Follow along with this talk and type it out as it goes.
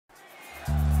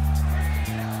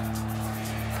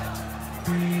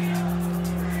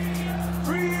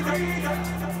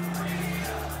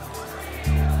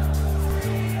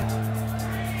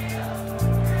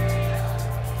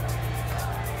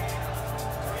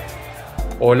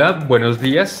Hola, buenos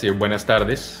días, buenas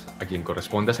tardes, a quien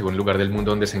corresponda según el lugar del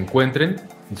mundo donde se encuentren.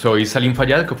 Soy Salim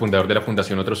Fayad, cofundador de la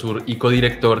Fundación Otro Sur y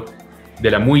codirector de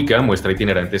la MUICA, Muestra,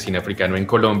 Itinerante de Cine Africano en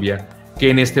Colombia,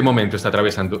 que en este momento está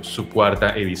atravesando su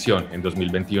cuarta edición en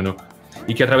 2021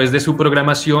 y que a través de su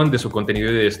programación, de su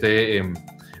contenido y de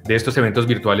estos eventos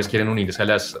virtuales quieren unirse a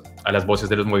las voces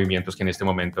de los movimientos que en este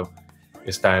momento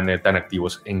están tan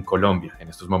activos en Colombia, en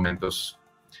estos momentos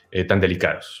tan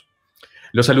delicados.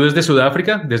 Los saludos de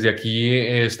Sudáfrica. Desde aquí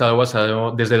he estado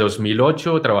basado desde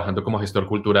 2008, trabajando como gestor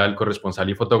cultural, corresponsal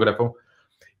y fotógrafo.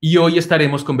 Y hoy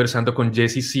estaremos conversando con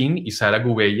Jessie Zinn y Sara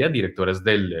Gouveia, directoras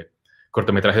del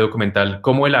cortometraje documental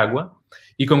Como el agua,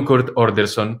 y con Kurt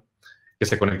Orderson, que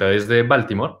se conecta desde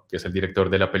Baltimore, que es el director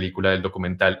de la película del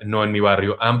documental No en mi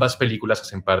barrio. Ambas películas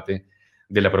hacen parte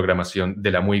de la programación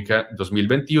de la MUICA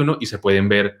 2021 y se pueden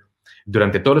ver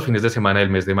durante todos los fines de semana del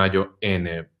mes de mayo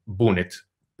en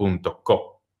bunet.co.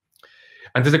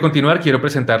 Antes de continuar, quiero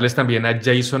presentarles también a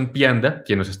Jason Pianda,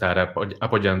 quien nos estará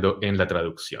apoyando en la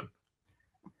traducción.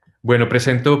 Bueno,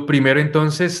 presento primero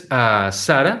entonces a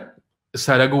Sara.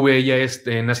 Sara Gouveia es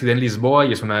nacida en Lisboa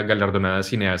y es una galardonada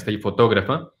cineasta y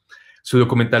fotógrafa. Su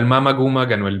documental Mama Guma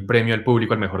ganó el premio al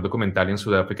público al mejor documental en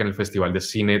Sudáfrica en el Festival de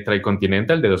Cine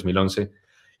Tricontinental de 2011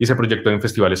 y se proyectó en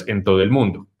festivales en todo el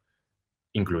mundo,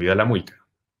 incluida la MUICA.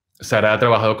 Sara ha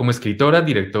trabajado como escritora,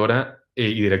 directora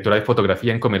y directora de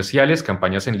fotografía en comerciales,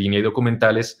 campañas en línea y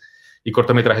documentales y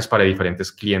cortometrajes para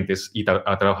diferentes clientes, y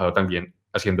ha trabajado también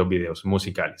haciendo videos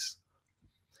musicales.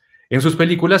 En sus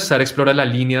películas, Sara explora la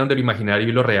línea donde lo imaginario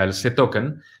y lo real se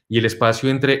tocan y el espacio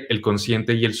entre el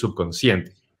consciente y el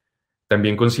subconsciente.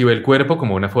 También concibe el cuerpo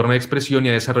como una forma de expresión y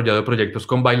ha desarrollado proyectos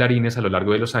con bailarines a lo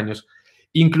largo de los años,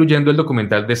 incluyendo el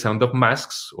documental The Sound of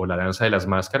Masks, o La Danza de las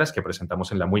Máscaras, que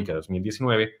presentamos en la MUICA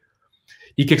 2019,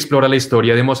 y que explora la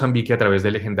historia de Mozambique a través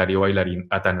del legendario bailarín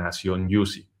Atanasio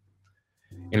Nyusi.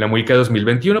 En la MUICA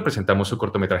 2021 presentamos su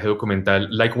cortometraje documental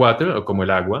Like Water, o Como el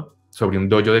agua, sobre un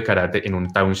dojo de karate en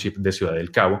un township de Ciudad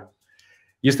del Cabo.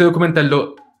 Y este documental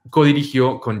lo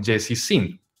codirigió con Jessie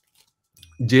Zinn.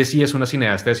 Jessie es una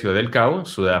cineasta de Ciudad del Cabo,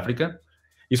 Sudáfrica,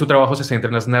 y su trabajo se centra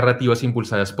en las narrativas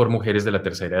impulsadas por mujeres de la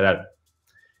tercera edad.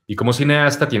 Y como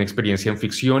cineasta tiene experiencia en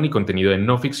ficción y contenido de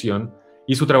no ficción,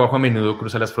 y su trabajo a menudo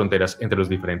cruza las fronteras entre los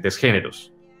diferentes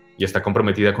géneros, y está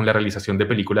comprometida con la realización de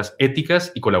películas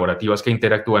éticas y colaborativas que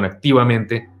interactúan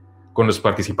activamente con los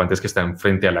participantes que están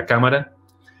frente a la cámara.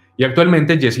 Y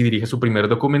actualmente Jessie dirige su primer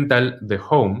documental, The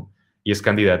Home, y es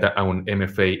candidata a un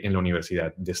MFA en la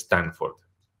Universidad de Stanford.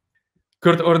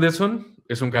 Kurt Orderson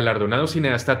es un galardonado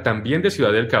cineasta también de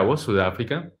Ciudad del Cabo,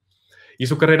 Sudáfrica, y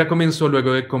su carrera comenzó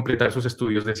luego de completar sus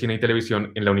estudios de cine y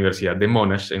televisión en la Universidad de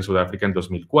Monash, en Sudáfrica, en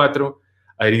 2004.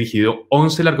 Ha dirigido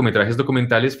 11 largometrajes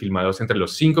documentales filmados entre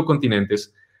los 5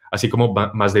 continentes, así como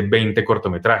más de 20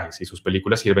 cortometrajes, y sus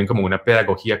películas sirven como una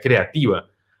pedagogía creativa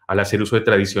al hacer uso de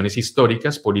tradiciones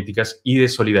históricas, políticas y de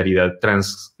solidaridad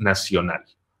transnacional.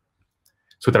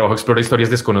 Su trabajo explora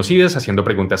historias desconocidas, haciendo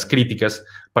preguntas críticas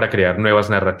para crear nuevas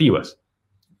narrativas.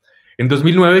 En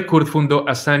 2009, Kurt fundó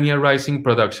Azania Rising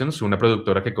Productions, una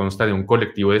productora que consta de un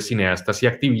colectivo de cineastas y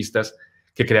activistas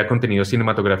que crea contenido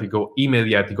cinematográfico y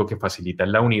mediático que facilita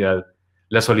la unidad,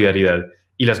 la solidaridad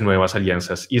y las nuevas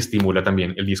alianzas, y estimula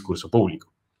también el discurso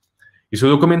público. Y su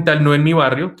documental No en mi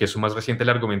barrio, que es su más reciente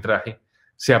largometraje,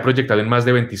 se ha proyectado en más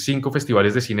de 25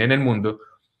 festivales de cine en el mundo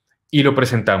y lo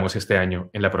presentamos este año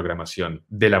en la programación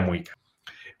de la MUICA.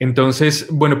 Entonces,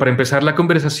 bueno, para empezar la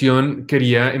conversación,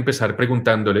 quería empezar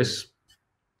preguntándoles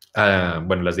a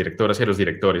las directoras y a los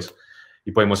directores,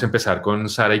 y podemos empezar con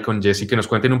Sara y con Jessie, que nos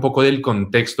cuenten un poco del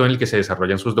contexto en el que se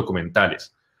desarrollan sus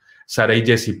documentales. Sara y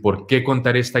Jessie, ¿por qué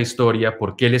contar esta historia?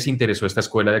 ¿Por qué les interesó esta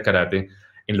escuela de karate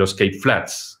en los Cape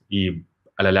Flats? Y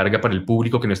a la larga, para el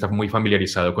público que no está muy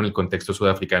familiarizado con el contexto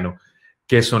sudafricano,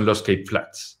 ¿qué son los Cape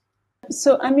Flats?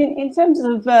 So, I mean, in terms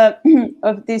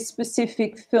of this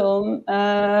specific film,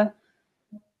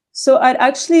 so I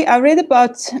read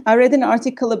an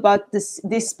article about this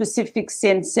specific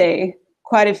sensei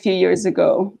quite a few years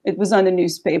ago. It was on the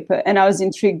newspaper, and I was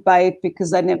intrigued by it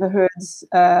because I'd never heard.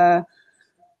 I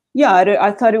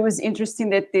thought it was interesting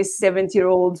that this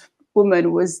 70-year-old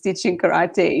woman was teaching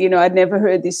karate. You know, I'd never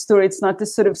heard this story. It's not the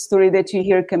sort of story that you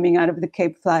hear coming out of the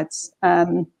Cape Flats.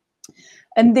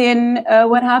 And then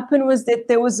what happened was that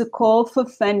there was a call for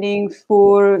funding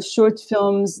for short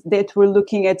films that were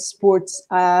looking at sports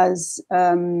as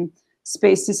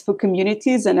spaces for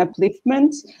communities and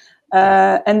upliftment.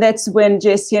 And that's when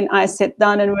Jessie and I sat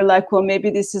down and we're like, well, maybe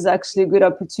this is actually a good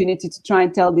opportunity to try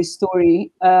and tell this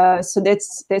story. So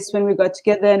that's when we got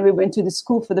together and we went to the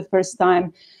school for the first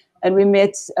time. and we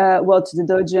met, well, to the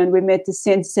dojo, and we met the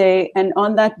sensei. And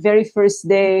on that very first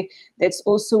day, that's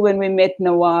also when we met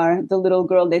Nawar, the little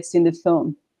girl that's in the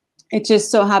film. It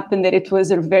just so happened that it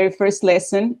was her very first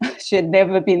lesson. She had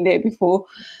never been there before.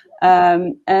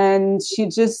 And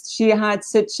she had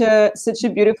such a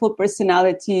beautiful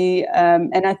personality.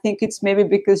 And I think it's maybe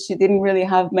because she didn't really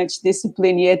have much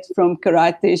discipline yet from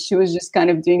karate. She was just kind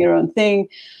of doing her own thing.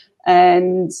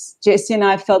 And Jessie and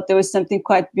I felt there was something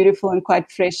quite beautiful and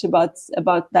quite fresh about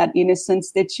that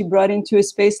innocence that she brought into a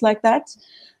space like that.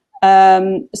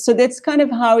 So that's kind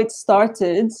of how it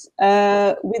started.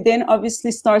 We then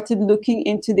obviously started looking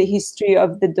into the history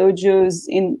of the dojos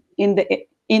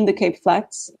in the Cape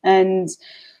Flats, and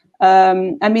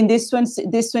I mean this one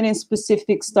in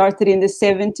specific started in the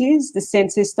 70s. The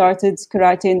sensei started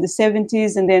karate in the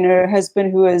 70s, and then her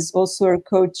husband, who was also her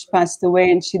coach, passed away,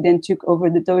 and she then took over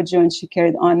the dojo and she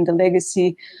carried on the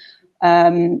legacy.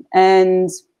 And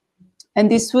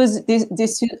this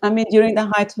I mean, during the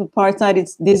height of apartheid,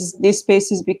 these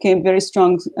spaces became very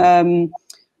strong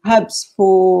hubs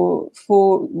for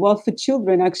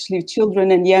children, actually,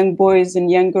 children and young boys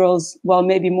and young girls, well,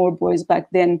 maybe more boys back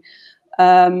then.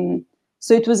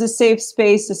 So it was a safe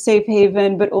space, a safe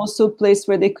haven, but also a place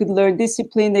where they could learn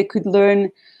discipline, they could learn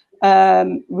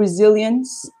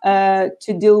resilience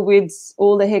to deal with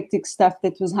all the hectic stuff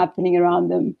that was happening around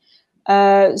them.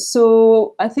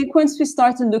 So I think once we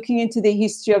started looking into the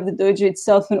history of the dojo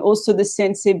itself, and also the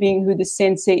sensei being who the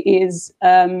sensei is,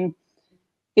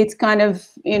 it kind of,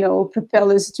 you know,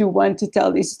 propelled us to want to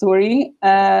tell this story.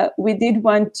 We did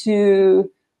want to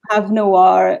have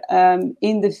Nawar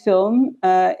in the film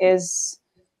as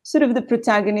sort of the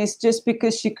protagonist, just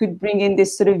because she could bring in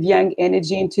this sort of young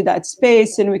energy into that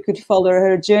space, and we could follow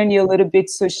her journey a little bit.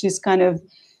 So she's kind of,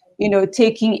 you know,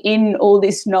 taking in all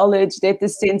this knowledge that the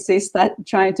sensei started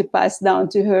trying to pass down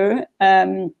to her.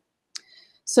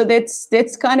 So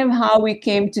that's kind of how we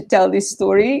came to tell this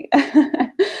story.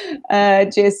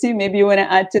 Jessie, maybe you want to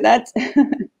add to that?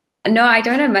 No, I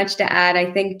don't have much to add.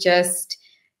 I think just,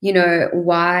 you know,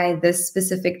 why this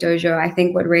specific dojo, I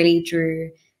think what really drew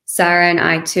Sara and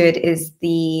I to it is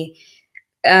the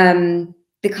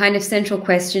kind of central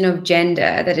question of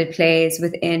gender that it plays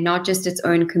within not just its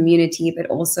own community, but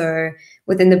also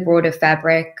within the broader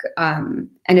fabric and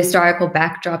historical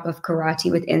backdrop of karate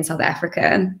within South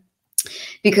Africa.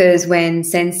 Because when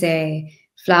Sensei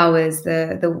Flowers,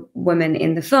 the woman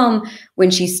in the film, when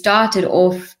she started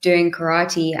off doing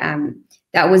karate,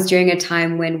 that was during a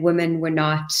time when women were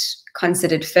not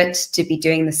considered fit to be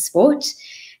doing the sport.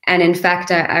 And in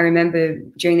fact, I remember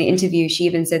during the interview, she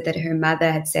even said that her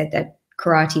mother had said that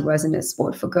karate wasn't a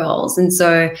sport for girls. And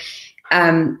so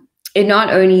it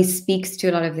not only speaks to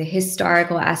a lot of the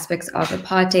historical aspects of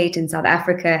apartheid in South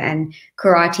Africa and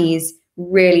karate's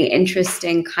really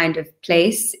interesting kind of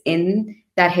place in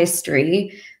that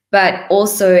history, but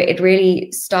also it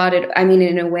really started, I mean,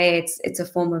 in a way, it's a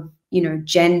form of, you know,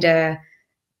 gender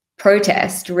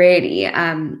protest, really,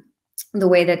 the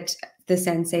way that the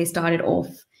sensei started off,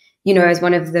 you know, as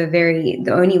one of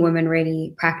the only women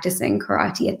really practicing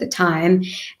karate at the time,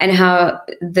 and how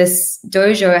this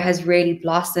dojo has really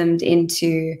blossomed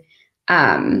into,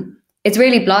 it's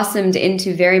really blossomed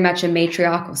into very much a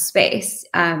matriarchal space.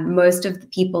 Most of the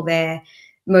people there,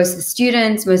 most of the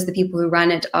students, most of the people who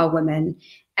run it are women.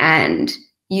 And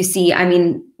you see, I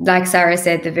mean, like Sara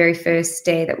said, the very first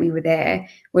day that we were there,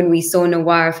 when we saw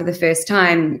Nawar for the first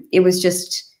time, it was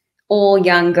just all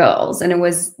young girls, and it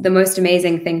was the most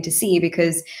amazing thing to see,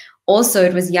 because also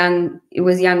it was young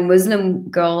Muslim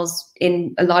girls,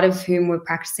 in a lot of whom were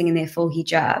practicing in their full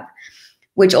hijab,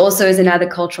 which also is another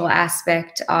cultural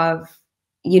aspect of,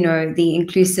 you know, the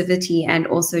inclusivity, and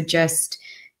also just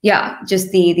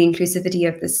the inclusivity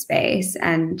of the space,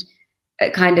 and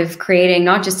kind of creating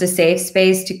not just a safe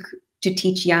space to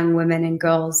teach young women and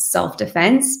girls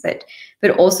self-defense, but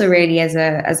also really as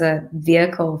a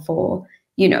vehicle for,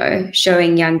 you know,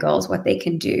 showing young girls what they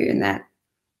can do, and that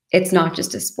it's not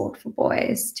just a sport for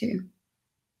boys too.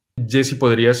 Jessie,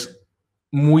 ¿podrías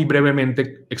muy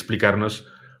brevemente explicarnos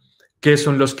qué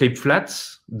son los Cape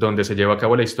Flats, donde se lleva a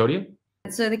cabo la historia?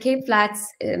 So the Cape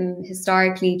Flats,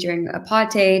 historically during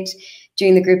apartheid,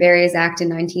 during the Group Areas Act in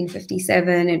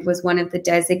 1957, it was one of the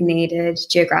designated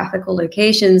geographical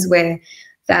locations where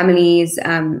families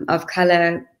of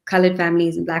colored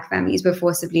families and Black families were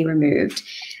forcibly removed.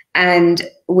 And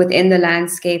within the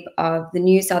landscape of the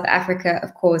new South Africa,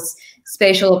 of course,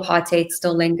 spatial apartheid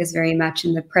still lingers very much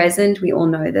in the present. We all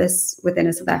know this within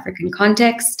a South African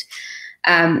context.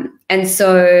 And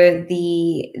so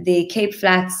the Cape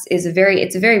Flats is a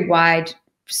very wide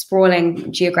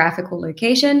sprawling geographical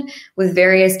location with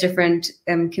various different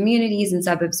communities and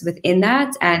suburbs within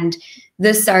that. And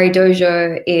this Sari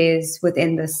Dojo is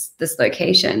within this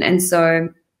location. And so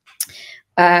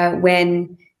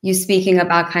when you're speaking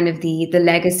about kind of the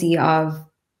legacy of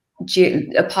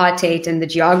apartheid and the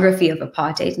geography of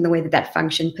apartheid and the way that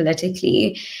functioned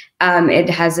politically, it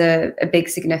has a big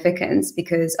significance,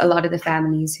 because a lot of the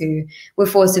families who were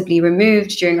forcibly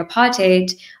removed during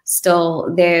apartheid,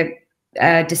 still their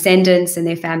descendants and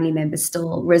their family members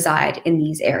still reside in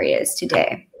these areas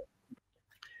today.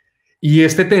 Y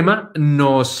este tema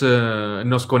nos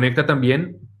conecta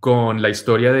también con la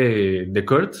historia de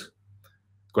Kurt,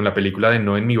 con la película de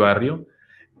No en mi barrio.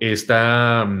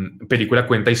 Esta película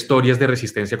cuenta historias de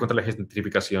resistencia contra la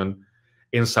gentrificación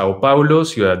en Sao Paulo,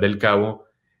 Ciudad del Cabo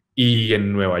y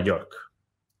en Nueva York.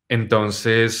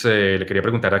 Entonces, le quería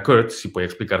preguntar a Kurt si puede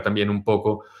explicar también un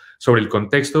poco sobre el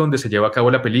contexto donde se lleva a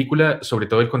cabo la película, sobre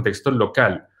todo el contexto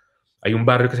local. Hay un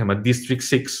barrio que se llama District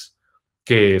 6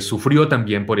 que sufrió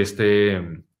también por este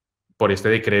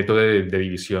decreto de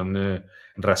división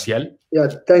racial. Yeah,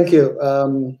 thank you.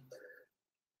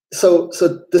 So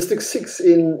District 6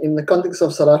 in the context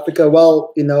of South Africa,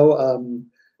 well,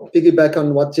 piggyback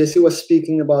on what Jessie was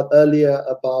speaking about earlier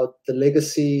about the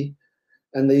legacy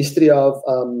and the history of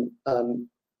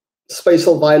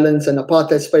spatial violence and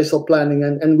apartheid spatial planning,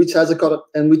 and which has a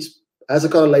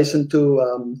correlation to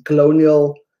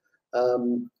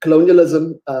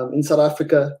colonialism in South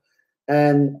Africa.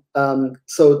 And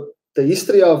so the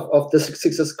history of District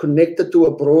 6 is connected to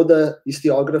a broader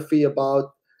historiography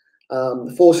about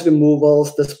forced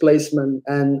removals, displacement,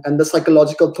 and the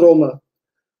psychological trauma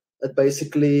that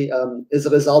basically is a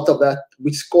result of that,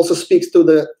 which also speaks to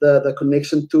the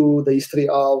connection to the history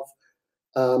of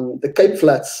the Cape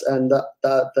Flats and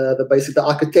the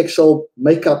architectural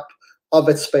makeup of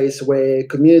that space, where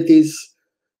communities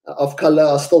of color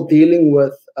are still dealing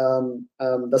with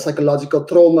the psychological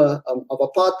trauma of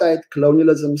apartheid,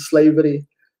 colonialism, slavery,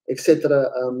 etc.,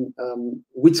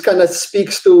 which kind of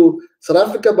speaks to South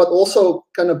Africa, but also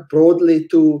kind of broadly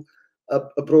to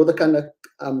a broader kind of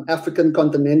African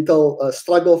continental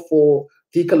struggle for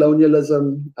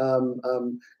decolonialism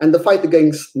and the fight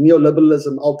against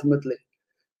neoliberalism ultimately.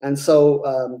 And so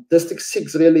District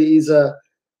 6 really is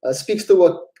speaks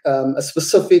to a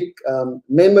specific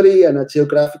memory and a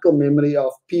geographical memory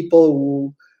of people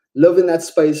who live in that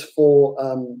space for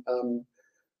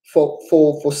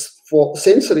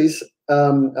centuries,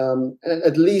 and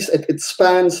at least it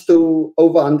spans to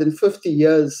over 150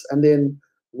 years. And then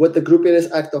with the Group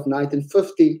Areas Act of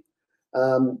 1950,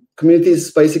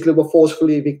 communities basically were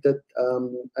forcefully evicted,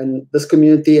 and this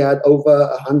community had over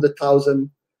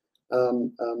 100,000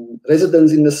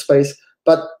 residents in this space.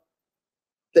 But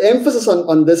the emphasis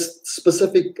on this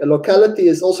specific locality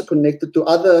is also connected to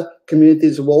other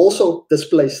communities who were also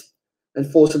displaced and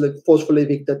forcefully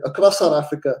evicted across South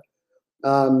Africa.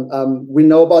 We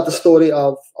know about the story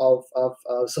of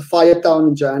Sophiatown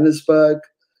in Johannesburg.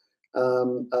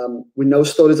 We know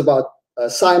stories about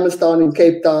Simonstown in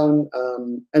Cape Town,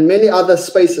 and many other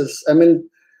spaces. I mean,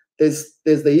 there's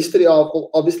the history of,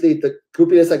 obviously, the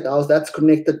Group Areas Act House that's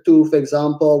connected to, for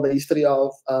example, the history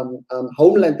of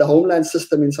the homeland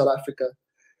system in South Africa.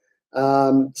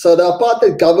 So the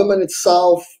apartheid government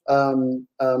itself and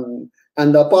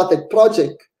the apartheid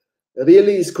project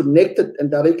really is connected and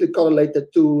directly correlated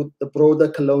to the broader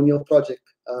colonial project,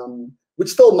 which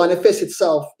still manifests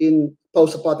itself in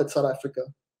post-apartheid South Africa.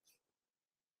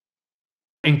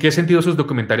 ¿En qué sentido sus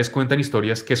documentales cuentan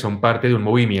historias que son parte de un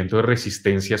movimiento de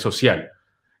resistencia social,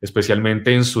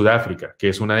 especialmente en Sudáfrica, que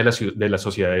es una de las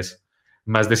sociedades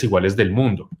más desiguales del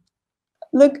mundo?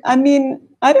 Look, I mean,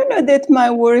 I don't know that my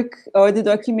work or the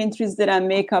documentaries that I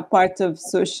make are part of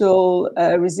social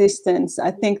resistance.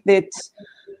 I think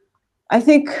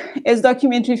as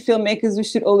documentary filmmakers, we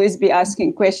should always be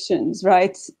asking questions,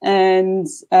 right? And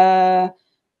I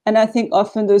think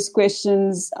often those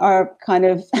questions are kind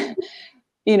of,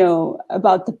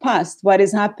 about the past, what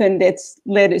has happened that's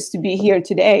led us to be here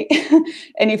today.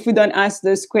 And if we don't ask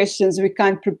those questions, we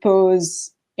can't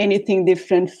propose anything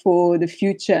different for the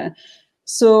future.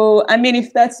 So, I mean,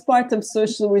 if that's part of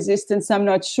social resistance, I'm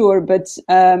not sure. But,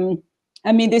 I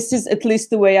mean, this is at least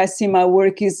the way I see my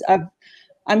work is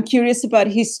I'm curious about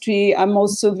history. I'm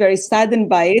also very saddened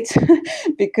by it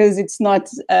because it's not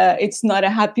a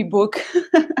happy book.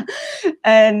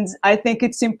 And I think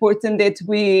it's important that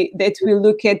we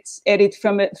look at it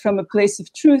from a place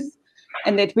of truth,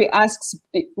 and that we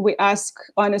ask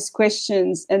honest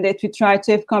questions, and that we try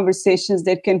to have conversations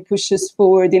that can push us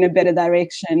forward in a better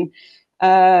direction.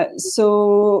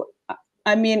 So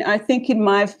I mean, I think in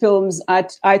my films,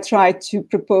 I try to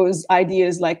propose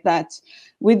ideas like that.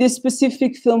 With this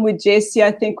specific film with Jessie,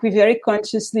 I think we very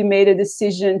consciously made a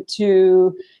decision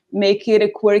to make it a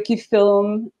quirky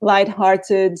film,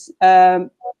 lighthearted. And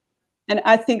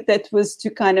I think that was to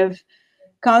kind of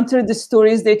counter the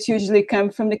stories that usually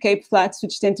come from the Cape Flats,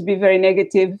 which tend to be very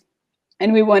negative.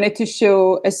 And we wanted to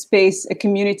show a space, a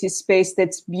community space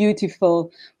that's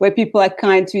beautiful, where people are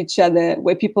kind to each other,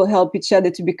 where people help each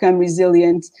other to become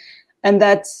resilient. And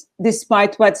that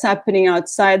despite what's happening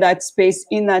outside that space,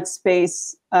 in that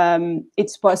space,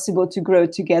 it's possible to grow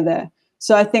together.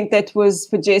 So I think that was,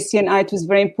 for Jessie and I, it was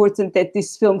very important that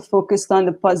this film focused on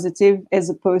the positive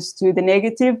as opposed to the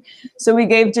negative. So we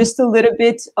gave just a little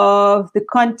bit of the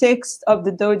context of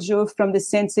the dojo from the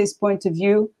sensei's point of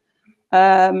view,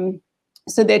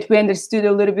 so that we understood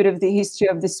a little bit of the history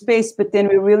of the space, but then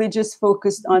we really just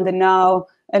focused on the now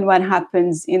and what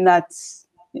happens in that,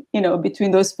 you know, between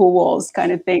those four walls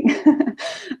kind of thing.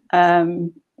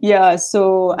 Yeah,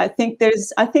 so I think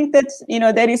that, you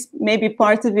know, that is maybe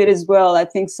part of it as well. I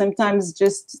think sometimes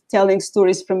just telling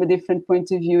stories from a different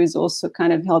point of view is also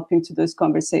kind of helping to those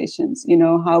conversations, you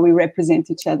know, how we represent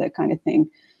each other kind of thing.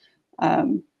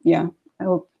 Yeah, I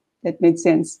hope that made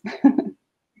sense.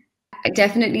 I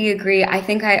definitely agree. I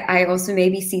think I also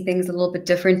maybe see things a little bit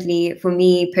differently. For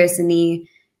me personally,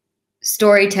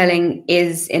 storytelling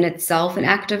is in itself an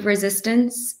act of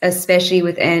resistance, especially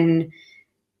within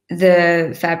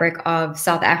the fabric of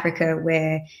South Africa,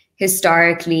 where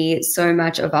historically so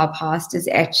much of our past is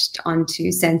etched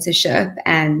onto censorship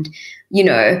and, you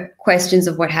know, questions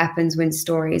of what happens when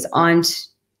stories aren't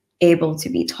able to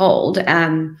be told.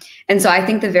 And so I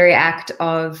think the very act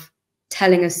of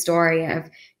telling a story, of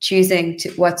choosing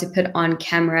what to put on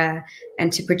camera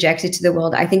and to project it to the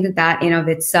world, I think that that in of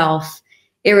itself,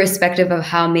 irrespective of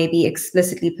how maybe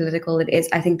explicitly political it is,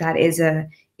 I think that is an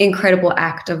incredible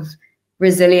act of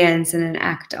resilience and an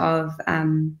act of,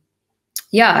 an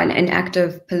act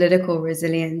of political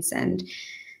resilience. And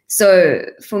so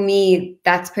for me,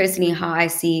 that's personally how I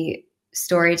see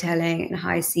storytelling and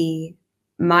how I see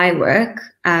my work.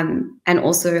 And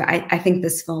also I think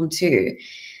this film too,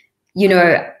 you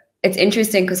know, it's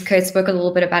interesting because Kurt spoke a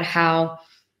little bit about how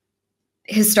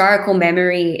historical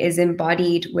memory is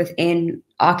embodied within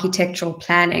architectural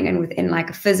planning and within like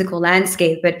a physical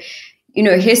landscape. But, you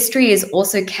know, history is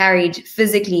also carried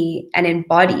physically and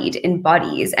embodied in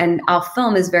bodies. And our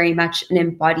film is very much an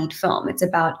embodied film. It's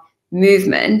about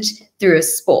movement through a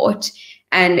sport.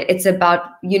 And it's about,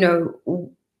 you know,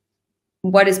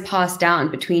 what is passed down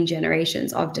between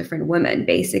generations of different women.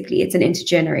 Basically, it's an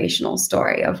intergenerational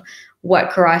story of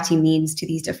what karate means to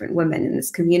these different women in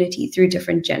this community through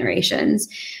different generations.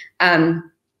 And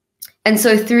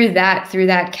so through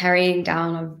that carrying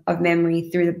down of memory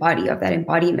through the body, of that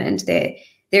embodiment,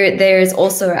 there is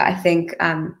also, I think,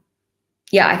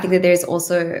 I think that there's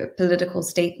also political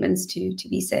statements to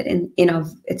be said in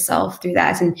of itself through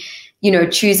that. And, you know,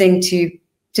 choosing to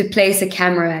place a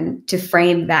camera and to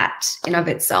frame that in of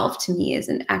itself, to me, is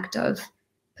an act of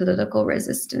political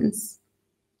resistance.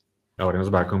 Ahora nos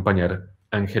va a acompañar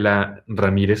Ángela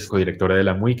Ramírez, codirectora de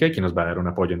la MUICA, y quien nos va a dar un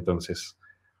apoyo entonces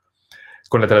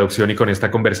con la traducción y con esta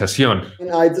conversación.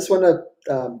 I just want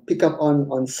to pick up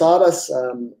on Sara's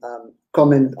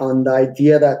comment on the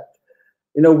idea that,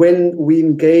 you know, when we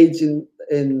engage in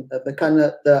the kind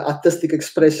of the artistic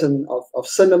expression of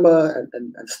cinema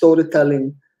and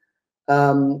storytelling,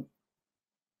 you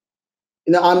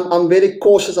know, I'm very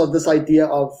cautious of this idea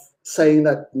of saying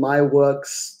that my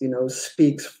works, you know,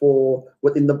 speaks for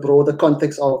within the broader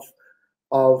context of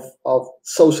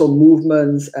social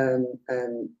movements and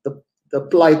the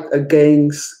plight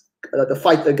against the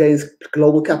fight against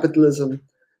global capitalism,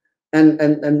 and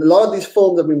a lot of these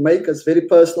films that we make is very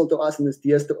personal to us and is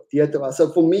dear to us.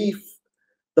 So for me,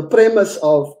 the premise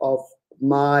of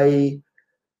my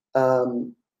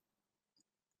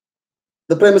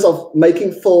the premise of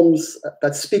making films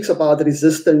that speaks about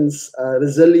resistance,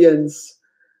 resilience,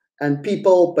 and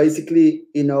people basically,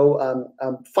 you know,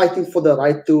 fighting for the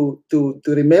right to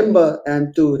remember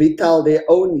and to retell their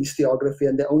own historiography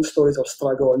and their own stories of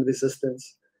struggle and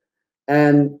resistance.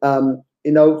 And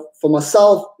you know, for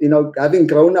myself, you know, having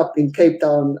grown up in Cape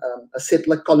Town, a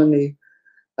settler colony,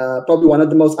 probably one of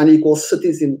the most unequal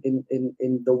cities in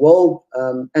the world,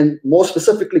 and more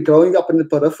specifically growing up in the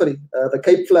periphery, the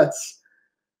Cape Flats.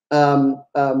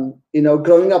 You know,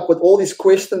 growing up with all these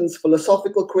questions,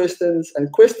 philosophical questions, and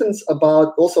questions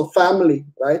about also family,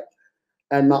 right?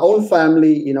 And my own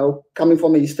family, you know, coming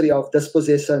from a history of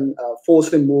dispossession,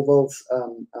 forced removals,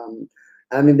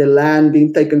 having the land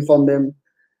being taken from them.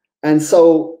 And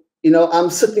so, you know, I'm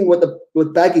sitting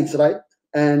with baggage, right?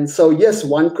 And so yes,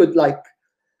 one could like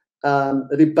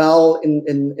rebel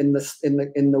in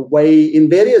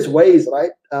various ways,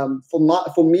 right?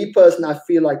 For me personally, I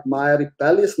feel like my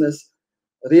rebelliousness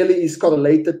really is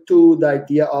correlated to the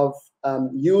idea of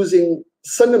using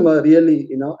cinema really,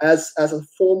 as a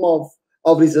form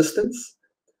of resistance.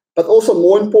 But also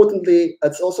more importantly,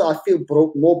 it's also, I feel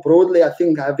more broadly, I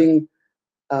think having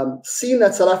seen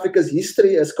that South Africa's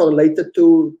history is correlated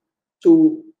to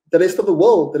the rest of the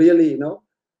world, really,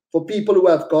 for people who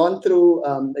have gone through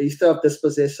a history of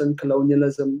dispossession,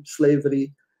 colonialism,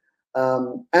 slavery,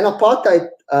 and apartheid.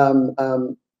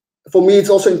 For me, it's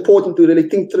also important to really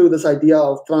think through this idea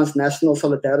of transnational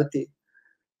solidarity.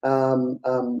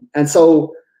 And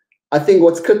so I think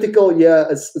what's critical here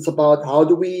is it's about how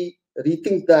do we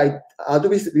rethink how do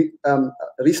we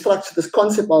restructure this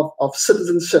concept of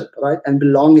citizenship, right, and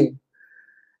belonging.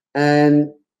 And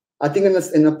I think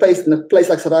in a place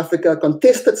like South Africa,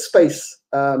 contested space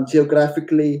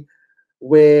geographically,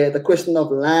 where the question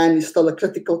of land is still a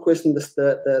critical question,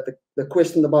 the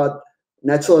question about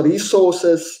natural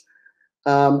resources,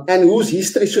 and whose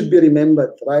history should be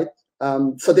remembered, right?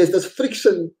 So there's this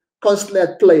friction constantly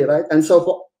at play, right? And so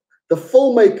for the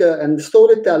filmmaker and the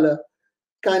storyteller,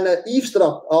 kind of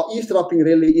eavesdropping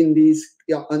really in these,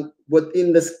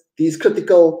 within these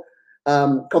critical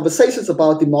conversations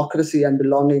about democracy and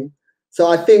belonging. So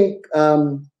I think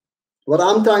what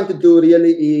I'm trying to do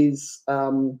really is,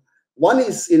 one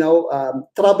is,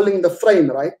 troubling the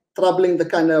frame, right? Troubling the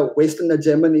kind of Western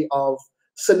hegemony of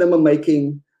cinema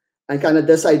making and kind of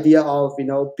this idea of,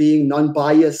 being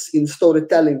non-biased in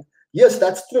storytelling. Yes,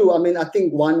 that's true. I mean, I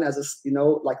think one as a,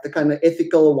 like the kind of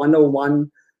ethical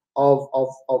 101 of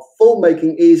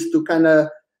filmmaking is to kind of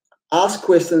ask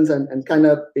questions and kind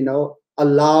of,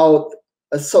 allow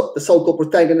the so-called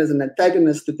protagonist and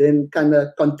antagonist to then kind of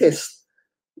contest,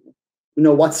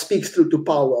 what speaks through to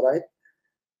power, right?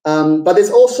 But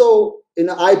there's also,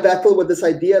 I battle with this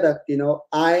idea that,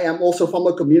 I am also from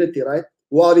a community, right,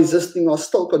 who are resisting or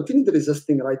still continue to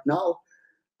resisting right now.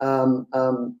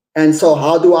 And so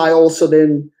how do I also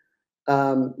then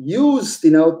use,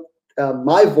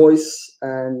 my voice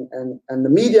and the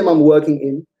medium I'm working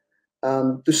in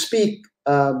to speak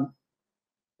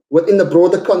within the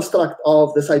broader construct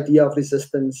of this idea of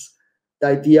resistance, the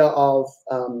idea of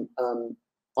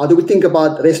how do we think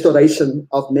about restoration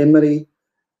of memory?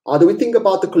 How do we think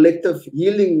about the collective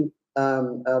healing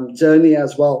journey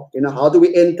as well? How do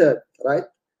we enter, right?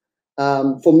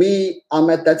 For me, I'm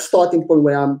at that starting point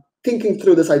where I'm thinking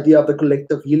through this idea of the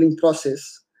collective healing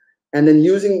process. And then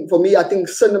for me, I think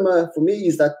cinema, for me,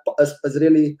 is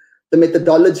really the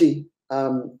methodology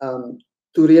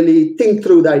to really think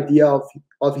through the idea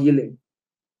of healing.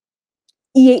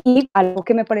 Y algo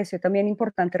que me pareció también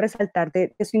importante resaltar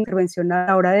de su intervención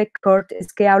ahora de Kurt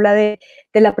es que habla de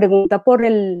la pregunta por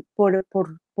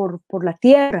la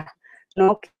tierra,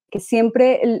 ¿no? Que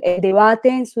siempre el debate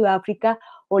en Sudáfrica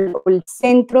o el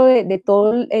centro de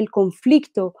todo el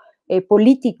conflicto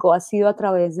político ha sido a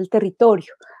través del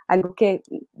territorio, algo que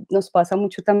nos pasa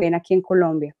mucho también aquí en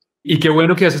Colombia. Y qué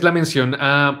bueno que haces la mención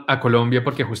a Colombia,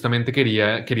 porque justamente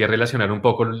quería relacionar un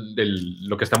poco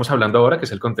lo que estamos hablando ahora, que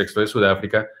es el contexto de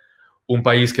Sudáfrica, un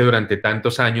país que durante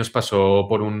tantos años pasó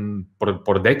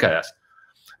por décadas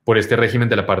por este régimen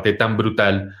de la parte tan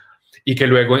brutal y que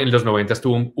luego en los 90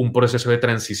 tuvo un proceso de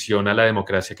transición a la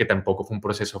democracia que tampoco fue un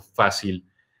proceso fácil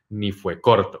ni fue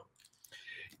corto.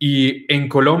 Y en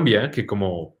Colombia, que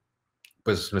como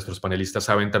pues nuestros panelistas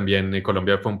saben también,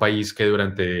 Colombia fue un país que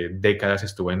durante décadas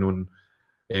estuvo en un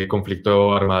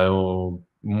conflicto armado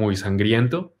muy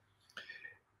sangriento,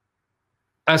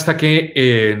 hasta que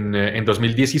en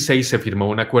 2016 se firmó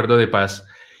un acuerdo de paz,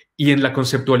 y en la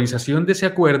conceptualización de ese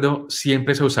acuerdo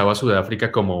siempre se usaba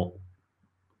Sudáfrica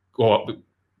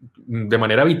de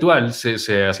manera habitual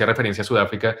se hacía referencia a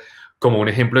Sudáfrica como un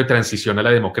ejemplo de transición a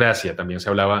la democracia. También se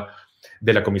hablaba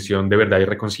de la Comisión de Verdad y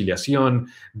Reconciliación,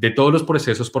 de todos los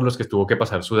procesos por los que tuvo que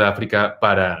pasar Sudáfrica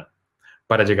para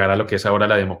llegar a lo que es ahora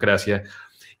la democracia,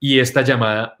 y esta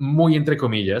llamada, muy entre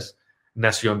comillas,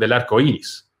 Nación del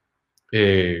Arcoíris,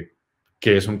 que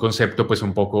es un concepto pues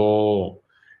un poco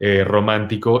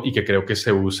romántico y que creo que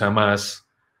se usa más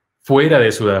fuera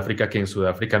de Sudáfrica que en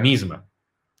Sudáfrica misma.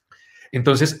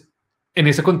 Entonces, en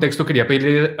ese contexto quería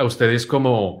pedirle a ustedes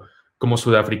como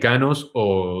sudafricanos,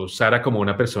 o Sara como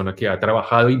una persona que ha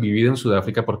trabajado y vivido en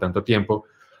Sudáfrica por tanto tiempo,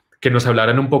 que nos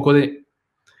hablaran un poco de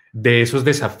esos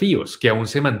desafíos que aún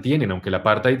se mantienen, aunque el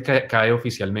apartheid cae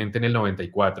oficialmente en el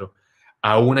 94,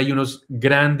 aún hay unos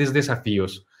grandes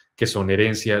desafíos que son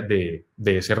herencia de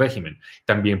ese régimen.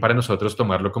 También para nosotros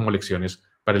tomarlo como lecciones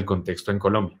para el contexto en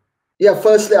Colombia. Yeah,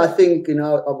 firstly, I think, I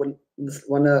would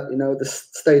want to,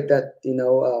 state that,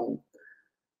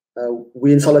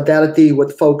 we're in solidarity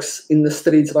with folks in the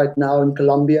streets right now in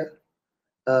Colombia.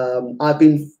 I've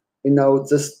been,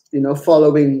 just,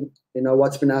 following,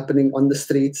 what's been happening on the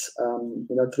streets,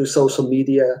 through social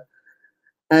media.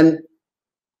 And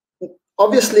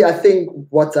obviously, I think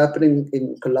what's happening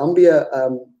in Colombia,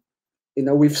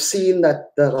 we've seen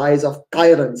that the rise of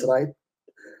tyrants, right?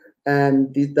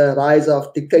 And the rise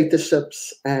of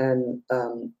dictatorships and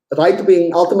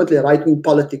ultimately right-wing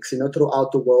politics,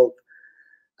 throughout the world.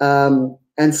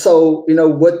 And so,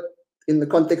 in the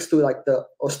context to like the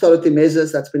austerity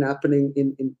measures that's been happening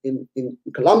in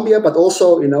Colombia, but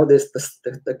also, there's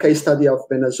the case study of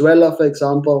Venezuela, for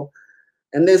example,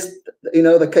 and there's,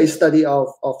 the case study of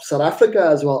South Africa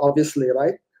as well, obviously,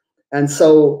 right? And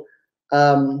so,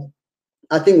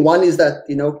 I think one is that,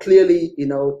 clearly,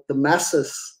 the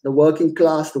masses, the working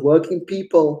class, the working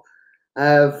people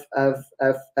have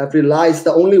realized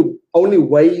the only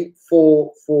way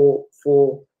for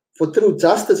true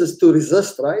justice is to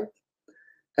resist, right?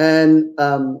 And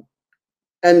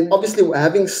obviously,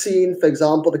 having seen, for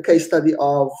example, the case study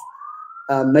of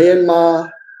Myanmar,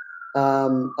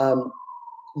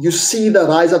 you see the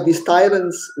rise of these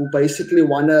tyrants who basically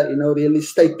want to, really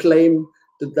stake claim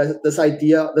to this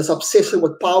idea, this obsession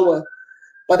with power.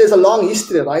 But there's a long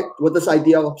history, right, with this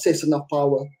idea of obsession of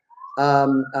power,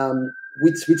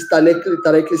 which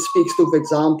directly speaks to, for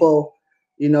example,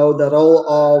 the role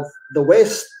of the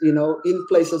West, in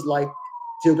places like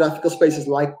geographical spaces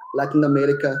like Latin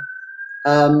America.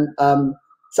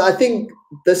 So I think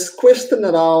this question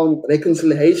around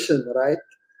reconciliation, right,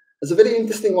 is a very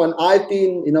interesting one. I've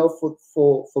been,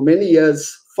 for many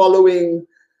years following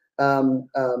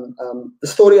the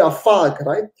story of FARC,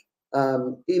 right,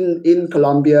 in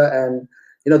Colombia, and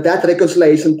that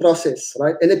reconciliation process,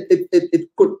 right, and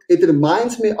it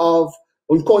reminds me of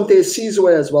Umkhonto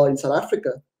Sizwe as well in South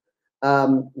Africa,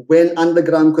 when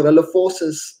underground guerrilla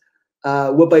forces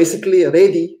were basically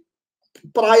ready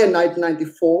prior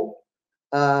 1994,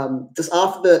 just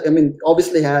after,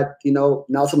 obviously had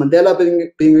Nelson Mandela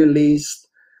being released.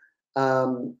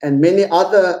 And many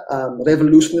other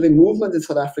revolutionary movements in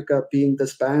South Africa being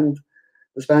disbanded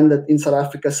in South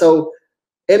Africa. So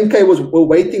MK were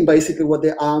waiting basically with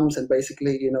their arms and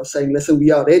basically, saying, listen,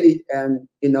 we are ready. And,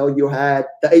 you had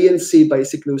the ANC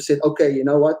basically who said, okay, you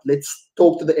know what, let's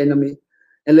talk to the enemy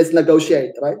and let's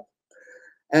negotiate, right?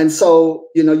 And so,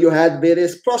 you had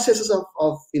various processes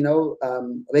of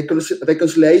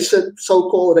reconciliation,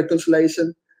 so-called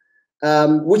reconciliation,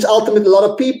 which ultimately a lot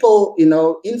of people,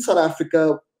 in South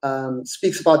Africa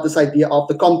speaks about this idea of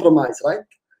the compromise, right?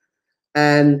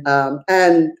 And a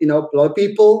lot of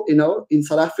people, in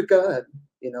South Africa,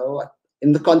 and,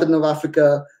 in the continent of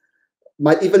Africa,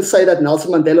 might even say that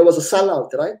Nelson Mandela was a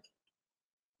sellout, right?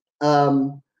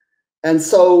 And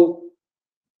so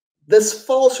this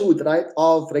falsehood, right,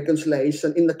 of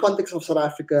reconciliation in the context of South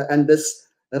Africa and this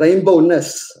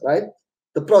rainbowness, right?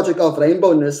 The project of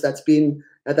rainbowness that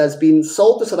has been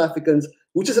sold to South Africans,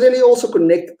 which is really also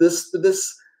connect this to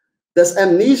this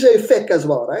amnesia effect as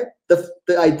well, right?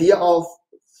 The idea of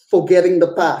forgetting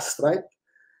the past, right?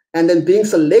 And then being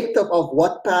selective of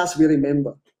what past we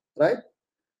remember, right?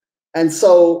 And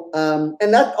so,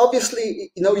 and that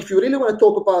obviously, if you really want to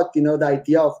talk about, the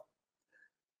idea of,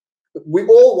 we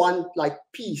all want like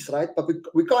peace, right? But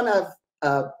we can't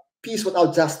have peace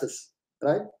without justice,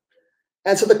 right?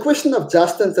 And so the question of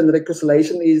justice and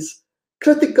reconciliation is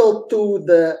critical to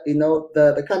the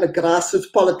kind of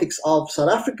grassroots politics of South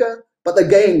Africa. But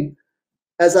again,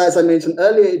 as I mentioned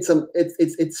earlier,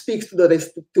 it speaks to the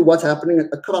rest, to what's happening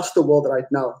across the world right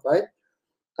now, right?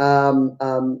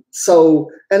 So,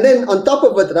 and then on top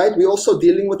of it, right, we're also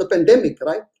dealing with a pandemic,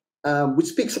 right? Which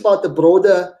speaks about the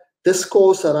broader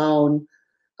discourse around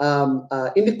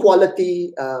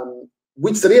inequality,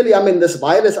 which really, this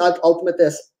virus ultimately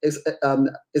is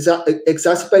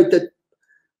exacerbated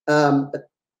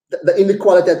the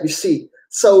inequality that we see.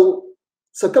 So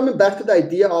coming back to the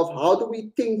idea of how do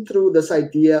we think through this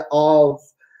idea of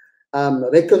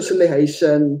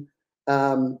reconciliation,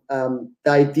 the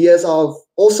ideas of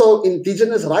also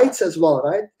indigenous rights as well,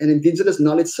 right? And indigenous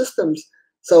knowledge systems.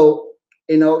 So,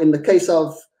 in the case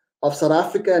of South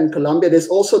Africa and Colombia, there's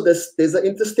an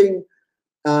interesting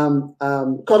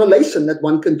correlation that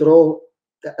one can draw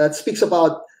that speaks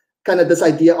about kind of this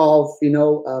idea of,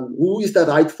 who is the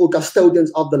rightful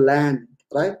custodians of the land,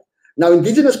 right? Now,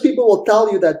 indigenous people will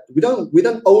tell you that we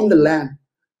don't own the land,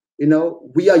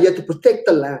 we are here to protect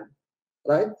the land,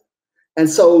 right? And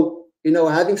so,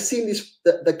 having seen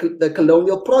the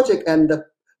colonial project and the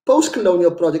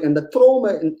post-colonial project and the trauma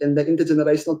and the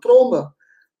intergenerational trauma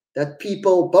that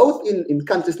people both in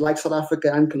countries like South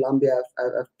Africa and Colombia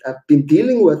have been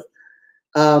dealing with.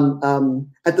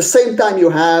 At the same time, you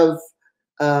have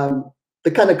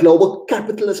the kind of global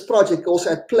capitalist project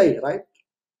also at play, right?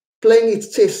 Playing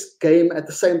its chess game at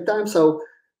the same time. So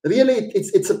really,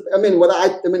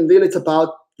 really, it's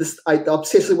about this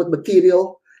obsession with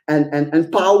material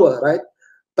and power, right?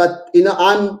 But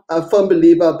I'm a firm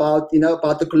believer about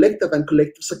the collective and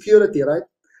collective security, right?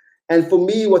 And for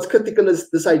me, what's critical is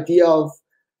this idea of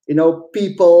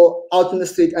people out in the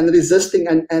street and resisting,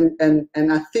 and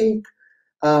I think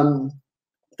there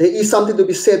is something to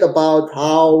be said about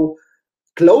how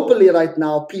globally right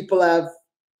now people have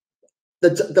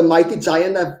the mighty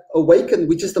giant have awakened,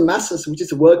 which is the masses, which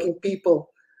is working people.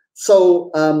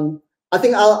 So I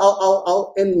think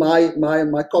I'll end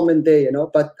my comment there,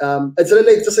 But it's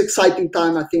really just an exciting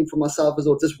time, I think, for myself as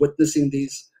well, just witnessing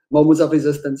these moments of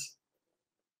resistance.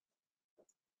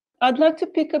 I'd like to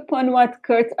pick up on what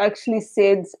Kurt actually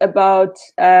said about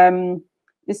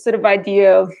this sort of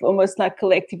idea of almost like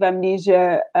collective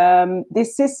amnesia.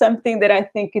 This is something that I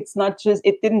think it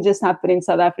didn't just happen in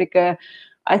South Africa.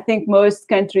 I think most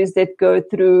countries that go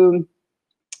through,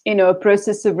 a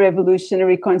process of revolution and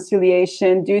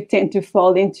reconciliation do tend to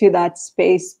fall into that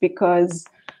space, because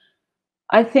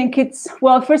I think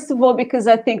first of all, because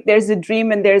I think there's a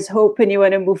dream and there's hope and you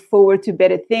want to move forward to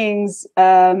better things.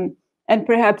 And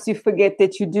perhaps you forget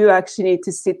that you do actually need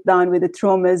to sit down with the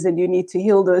traumas and you need to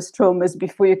heal those traumas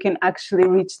before you can actually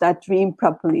reach that dream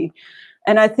properly.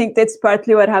 And I think that's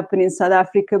partly what happened in South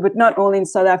Africa, but not only in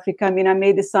South Africa. I mean, I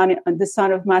made the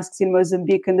Sound of Masks in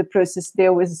Mozambique, and the process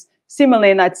there was similar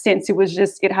in that sense.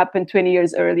 It happened 20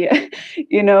 years earlier,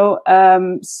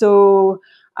 So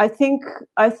I think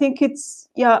it's,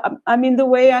 the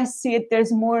way I see it,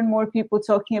 there's more and more people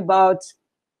talking about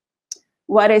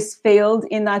what has failed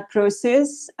in that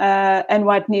process and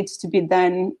what needs to be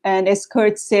done. And as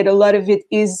Kurt said, a lot of it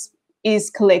is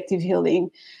collective healing.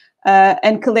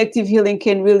 And collective healing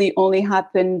can really only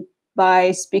happen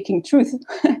by speaking truth,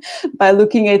 by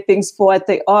looking at things for what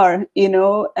they are,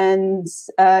 And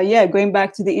going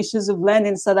back to the issues of land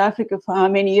in South Africa, for how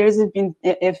many years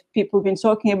have people been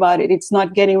talking about it? It's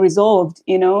not getting resolved,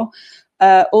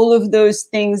 all of those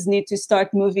things need to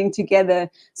start moving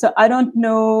together. So I don't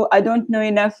know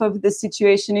enough of the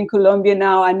situation in Colombia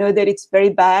now. I know that it's very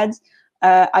bad.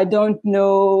 I don't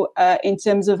know in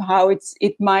terms of how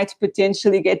it might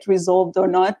potentially get resolved or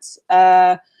not.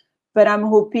 But I'm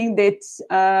hoping that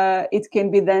it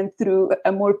can be done through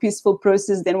a more peaceful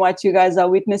process than what you guys are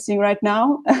witnessing right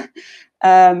now.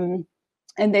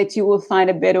 And that you will find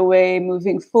a better way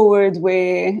moving forward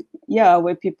where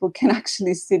people can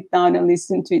actually sit down and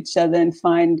listen to each other and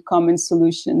find common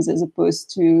solutions, as opposed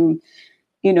to,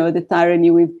 the tyranny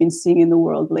we've been seeing in the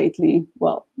world lately.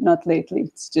 Well, not lately,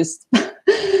 it's just,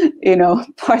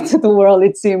 parts of the world,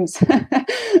 it seems.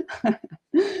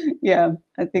 Yeah,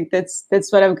 I think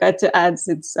that's what I've got to add.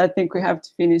 I think we have to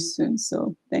finish soon,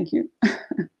 so thank you.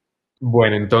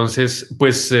 Bueno, entonces,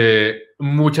 pues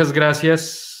muchas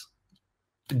gracias,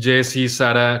 Jessie,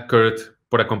 Sara, Kurt,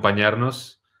 por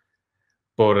acompañarnos,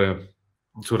 por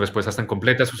sus respuestas tan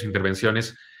completas, sus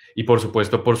intervenciones y, por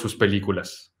supuesto, por sus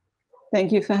películas.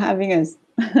 Thank you for having us.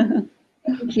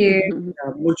 Thank you.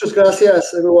 Muchas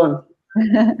gracias, everyone.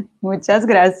 Muchas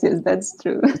gracias, that's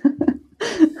true.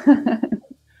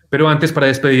 Pero antes, para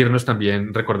despedirnos,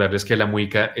 también recordarles que la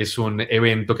MUICA es un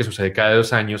evento que sucede cada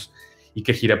 2 años y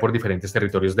que gira por diferentes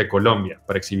territorios de Colombia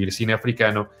para exhibir cine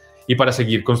africano y para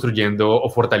seguir construyendo o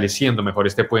fortaleciendo mejor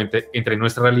este puente entre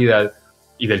nuestra realidad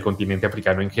y del continente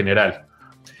africano en general.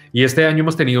 Y este año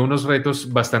hemos tenido unos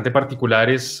retos bastante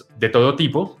particulares de todo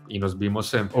tipo y nos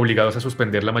vimos obligados a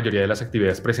suspender la mayoría de las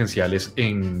actividades presenciales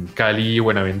en Cali y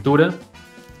Buenaventura.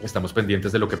 Estamos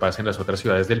pendientes de lo que pasa en las otras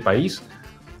ciudades del país.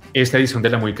 Esta edición de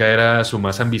la MUICA era su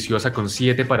más ambiciosa, con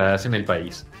 7 paradas en el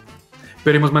país.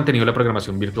 Pero hemos mantenido la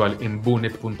programación virtual en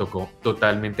bunet.co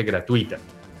totalmente gratuita.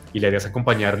 Y la idea es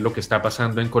acompañar lo que está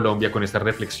pasando en Colombia con estas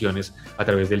reflexiones a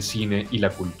través del cine y la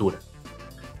cultura.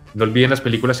 No olviden las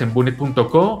películas en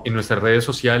bunet.co. En nuestras redes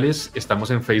sociales estamos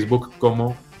en Facebook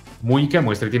como MUICA,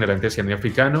 Muestra, Itinerante, Cine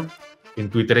Africano. En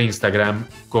Twitter e Instagram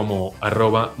como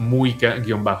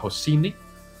 @MUICA_cine.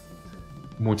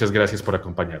 Muchas gracias por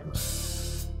acompañarnos.